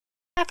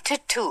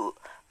Chapter 2: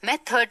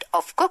 Method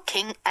of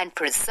Cooking and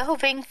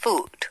Preserving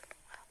Food.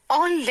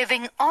 All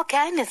living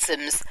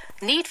organisms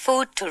need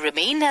food to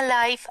remain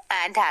alive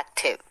and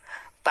active.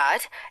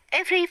 But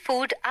every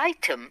food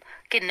item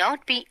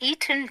cannot be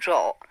eaten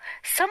raw.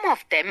 Some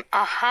of them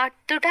are hard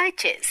to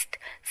digest.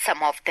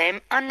 Some of them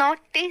are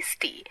not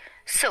tasty.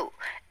 So,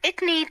 it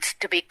needs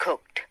to be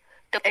cooked.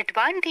 The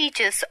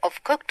advantages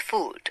of cooked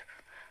food.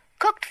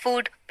 Cooked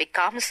food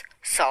becomes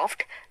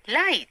soft,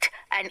 light,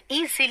 and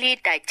easily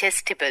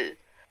digestible.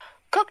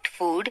 Cooked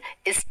food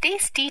is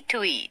tasty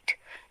to eat.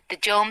 The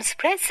germs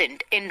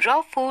present in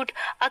raw food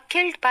are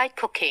killed by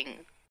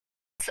cooking.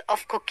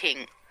 Of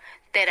cooking.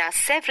 There are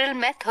several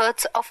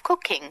methods of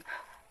cooking.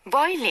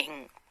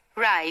 Boiling.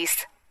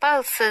 Rice,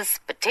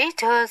 pulses,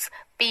 potatoes,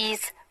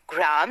 peas,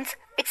 grams,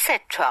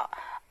 etc.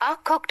 are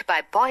cooked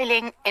by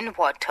boiling in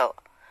water.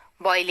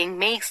 Boiling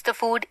makes the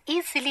food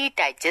easily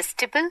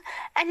digestible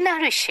and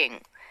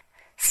nourishing.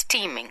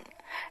 Steaming.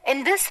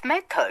 In this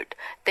method,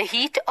 the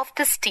heat of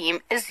the steam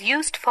is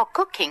used for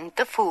cooking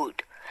the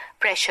food.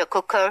 Pressure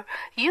cooker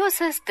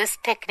uses this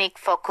technique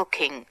for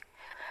cooking.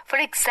 For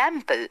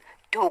example,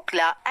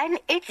 dhokla and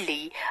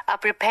idli are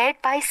prepared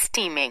by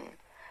steaming.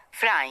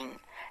 Frying.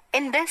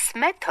 In this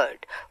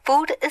method,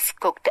 food is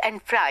cooked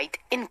and fried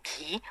in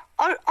ghee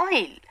or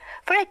oil.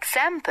 For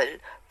example,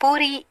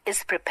 puri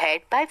is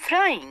prepared by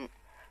frying.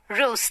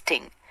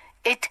 Roasting.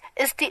 It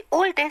is the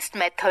oldest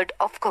method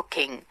of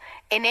cooking.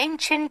 In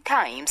ancient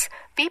times,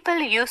 people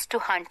used to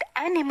hunt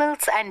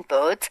animals and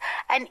birds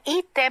and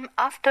eat them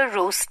after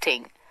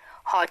roasting.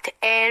 Hot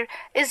air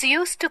is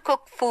used to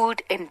cook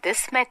food in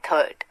this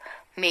method.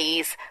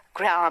 Maize,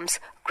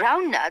 grams,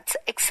 groundnuts,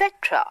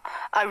 etc.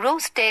 are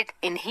roasted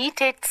in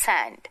heated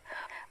sand.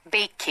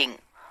 Baking.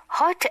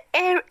 Hot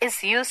air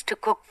is used to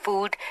cook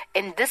food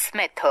in this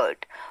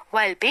method.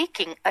 While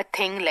baking a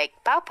thing like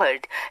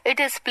papad, it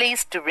is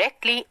placed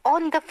directly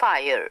on the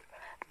fire.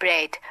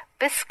 Bread,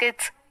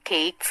 biscuits,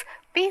 cakes,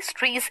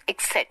 pastries,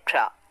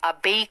 etc. are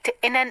baked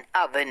in an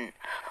oven,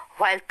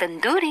 while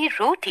tandoori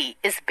roti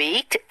is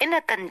baked in a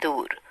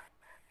tandoor.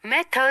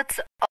 Methods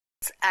of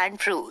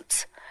and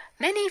fruits.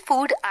 Many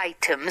food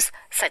items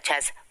such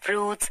as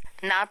fruits,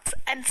 nuts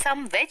and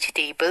some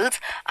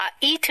vegetables are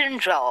eaten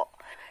raw.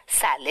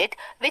 Salad,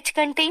 which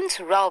contains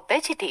raw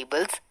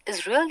vegetables,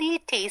 is really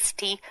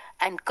tasty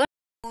and good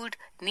food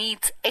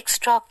needs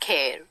extra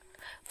care.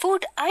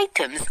 Food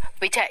items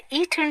which are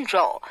eaten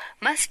raw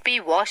must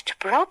be washed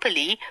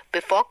properly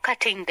before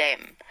cutting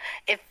them.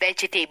 If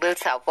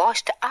vegetables are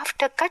washed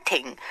after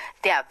cutting,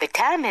 their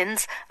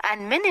vitamins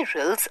and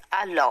minerals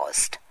are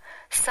lost.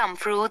 Some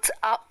fruits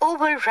are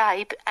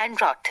overripe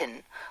and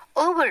rotten.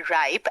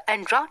 Overripe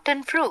and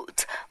rotten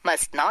fruits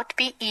must not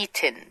be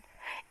eaten.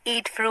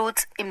 Eat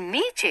fruits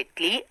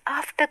immediately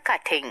after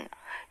cutting.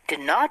 Do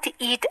not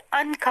eat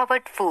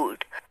uncovered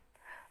food.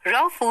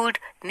 Raw food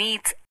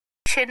needs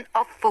addition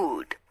of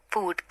food.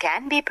 Food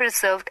can be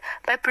preserved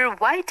by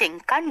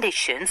providing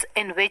conditions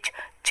in which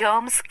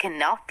germs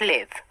cannot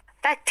live.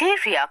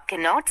 Bacteria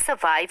cannot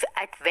survive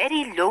at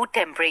very low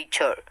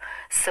temperature.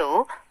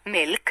 So,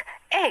 milk,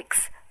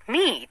 eggs,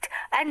 meat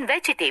and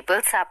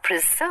vegetables are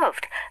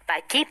preserved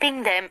by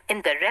keeping them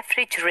in the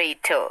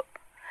refrigerator.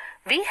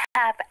 We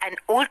have an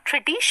old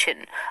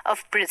tradition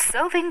of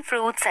preserving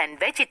fruits and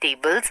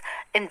vegetables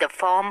in the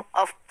form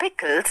of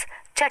pickles,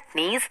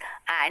 chutneys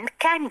and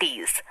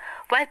candies.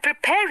 While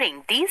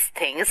preparing these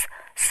things,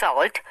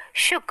 salt,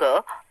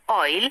 sugar,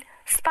 oil,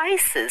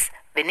 spices,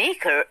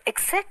 vinegar,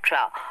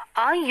 etc.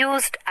 are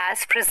used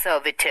as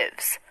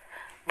preservatives.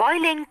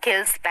 Boiling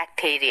kills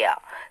bacteria,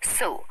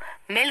 so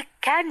milk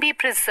can be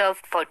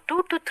preserved for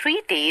 2 to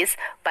 3 days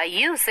by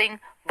using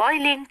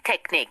boiling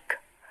technique.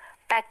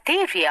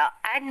 Bacteria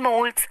and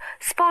molds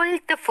spoil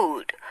the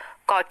food.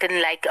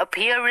 Cotton-like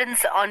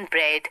appearance on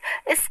bread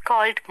is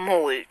called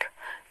mold.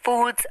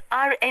 Foods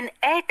are in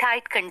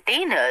airtight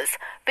containers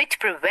which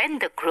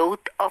prevent the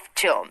growth of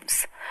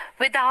germs.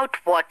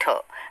 Without water,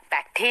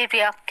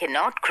 bacteria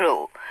cannot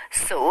grow.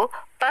 So,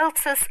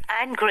 pulses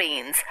and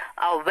grains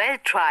are well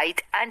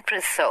dried and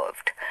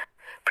preserved.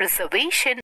 Preservation